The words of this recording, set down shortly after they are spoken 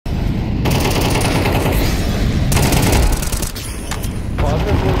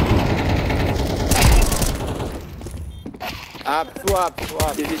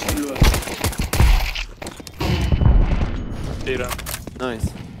اپ یکیش لوه ایران نایس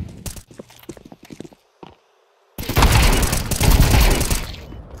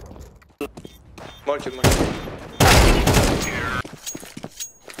مارکت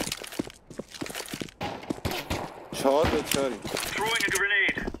چهار به چهاری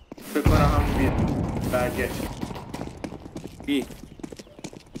فکر کنم هم بیاد برگشت بی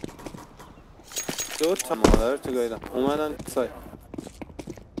دو تا مادر تو گایدم اومدن سای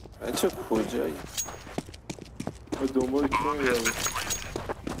بچه کجایی دنبال کنم بیاره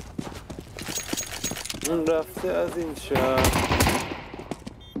اون رفته از این شهر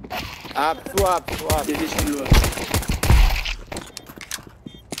اپ یکیش لوه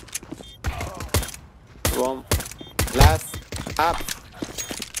بام لاس اپ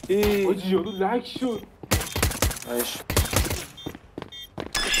ای آجی یارو لک شد ایش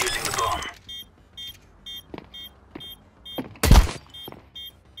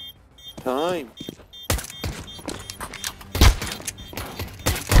تایم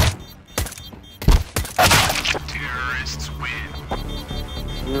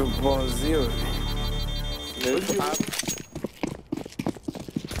بازی رو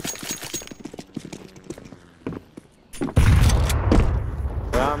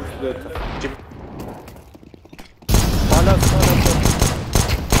رم دوتا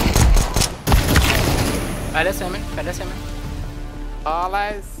Palace Emin.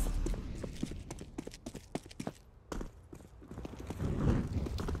 آلیس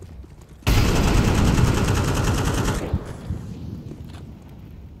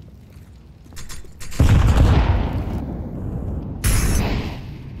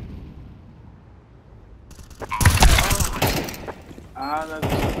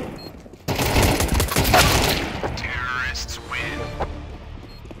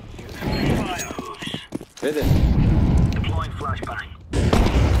بده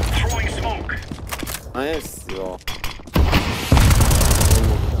نایس یا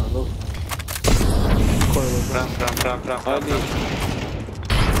رم عالی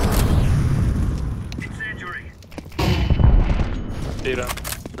ایران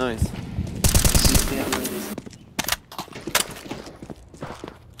نایس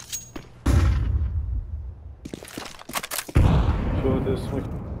شد اسمک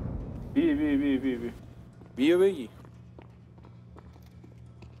بی بیو بگی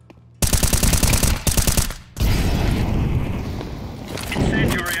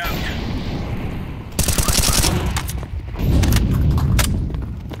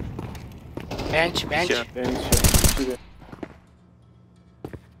Bench.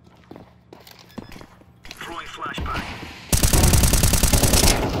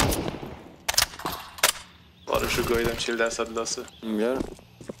 بارشو گایدم 40% لاسه بیارم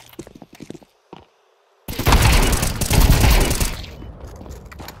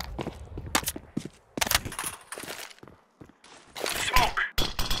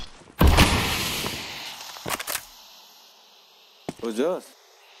کجاست؟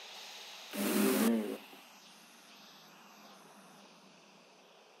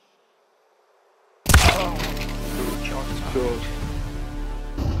 شد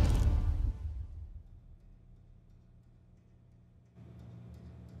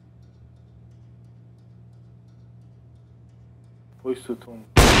پشت ستون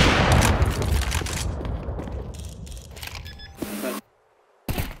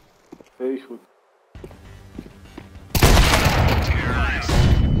فیش بود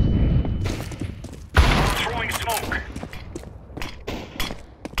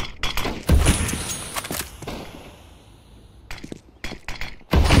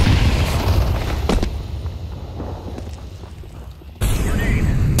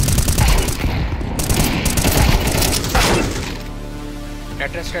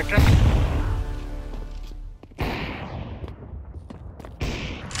Tetris.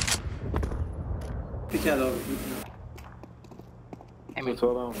 پیک علاوه Emin.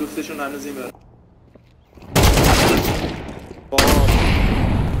 دوتارم دوستشون هنوز این بر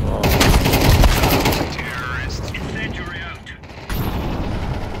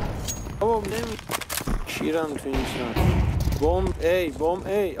بابا نمی شیرم تو این شان بوم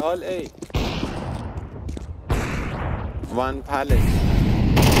ای آل ای وان پلت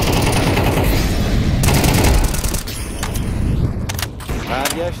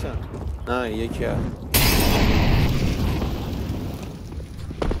برگشتم نه یکی هست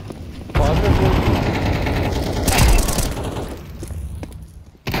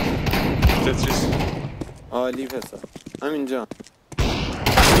تتریس عالی پسر همینجا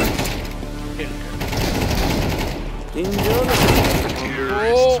اینجا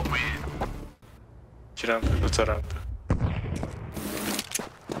کی رمپ دوتا رمپ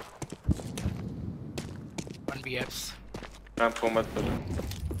Yeps. رمپ اومد بالا.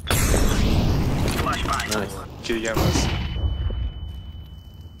 نایس. کی دیگه هم هست.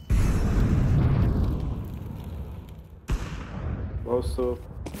 واسه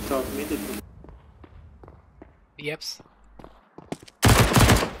Top mid it. Yeps.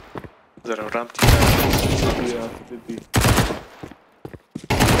 ذرا رمپ دیگه. بیا بی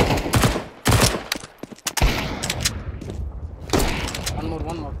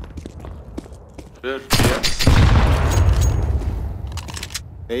One more. بر بیا.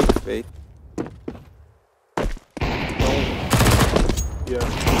 Wait. بیا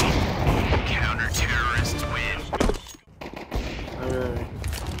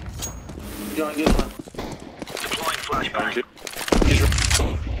Jungle man. Hangi?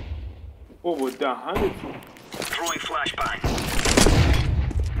 بابا دهنت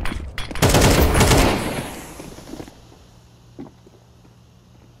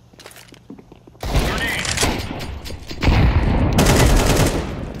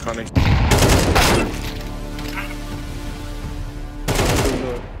Connect.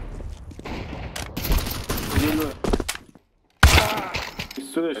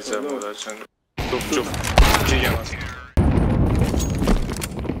 بیستونش از مادر چند. جفت. کی دیگه هم هست.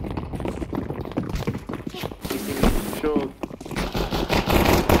 شد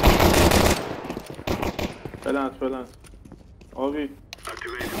بلند آبی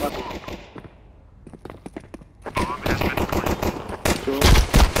شد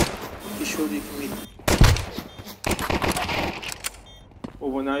He showed it mid.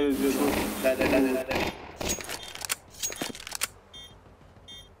 بابا نه زیاد Ladder.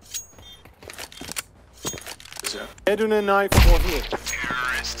 یه دونه نایف خوردیه.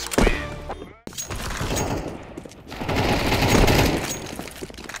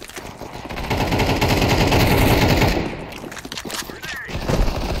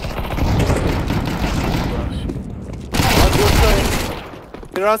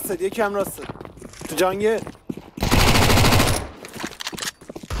 راست یکم راست تو جنگه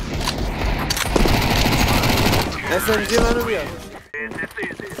SMG منو بیار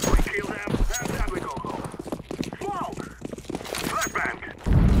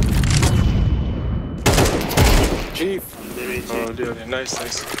Chief Oh, dear. Nice.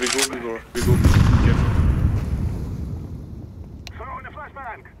 We go. Careful.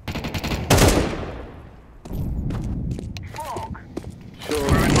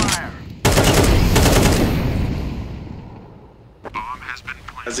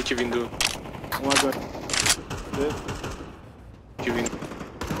 نزدیک ویندو. اومد بر کی ویندو.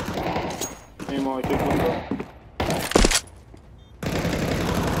 این مارکت کنده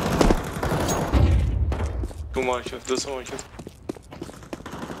تو مارکت. دو تا مارکت.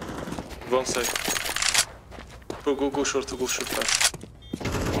 One side. Go short.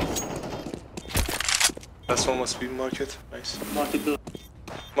 Last one must be market. Nice. Market.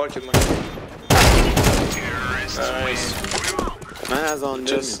 Nice. من از آن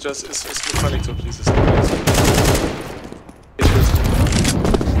Just it's connector, please.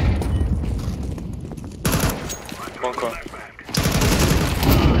 One con.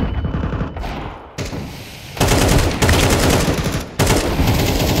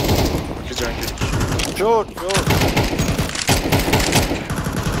 Okay, jungle. شد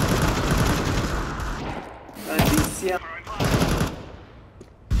And DC.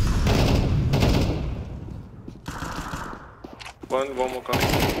 One more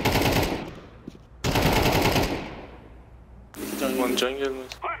connector. One jungle.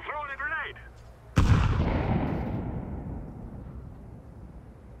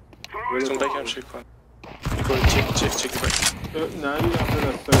 Some back and check one. Go check back. نه دیدم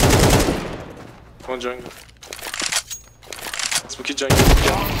دست One jungle. Spooky jungle.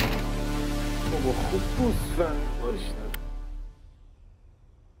 بابا خوب بود زن باشن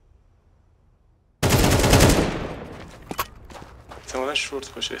احتمالا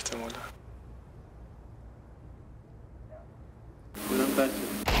شورت باشه احتمالا. Buram back.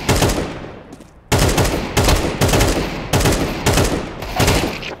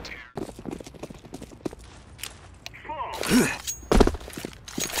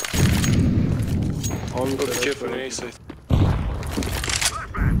 آبی Be careful in A side.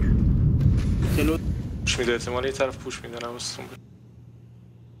 Hello. پوش میده احتمالا یه طرف پوش میده نوستون بود.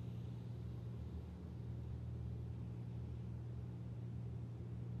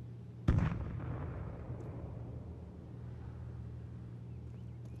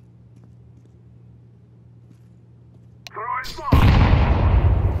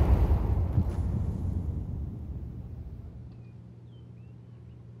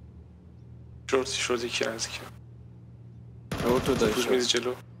 شورت یکی نزدیکه. تو پوش میده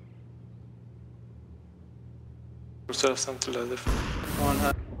جلو. برو طرف سمت الهدف. آن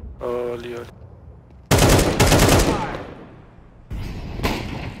هم عالی عالی.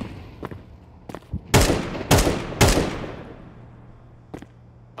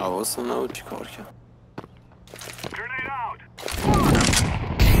 حواسم نبود چی کار کرد.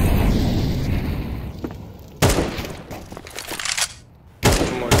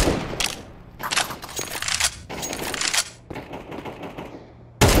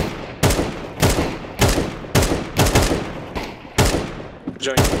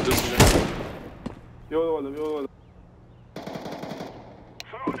 جنگ دوست جنگ. بیا بالا بیا بالا.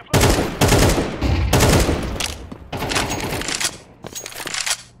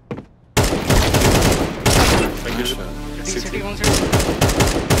 City, one city.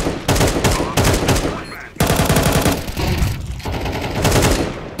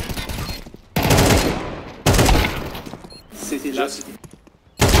 سیتی لاست سیتی.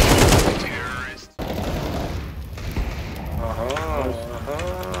 آها.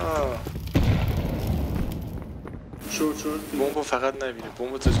 شورت بمبو فقط نبینه.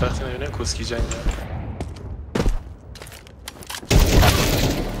 بمبو تو وقتی نبینه کسکی جنگ داره.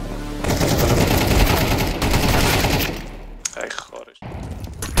 ای خارش.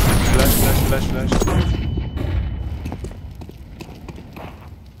 فلش.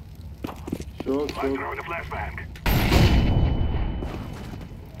 شد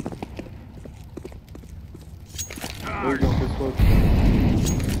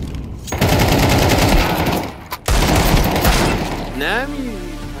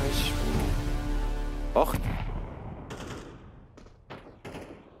نمیری پشمو. آخ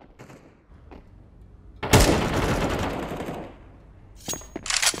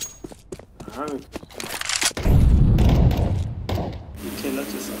همین کلات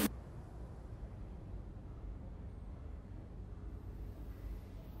سا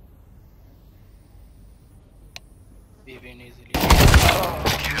Be easily.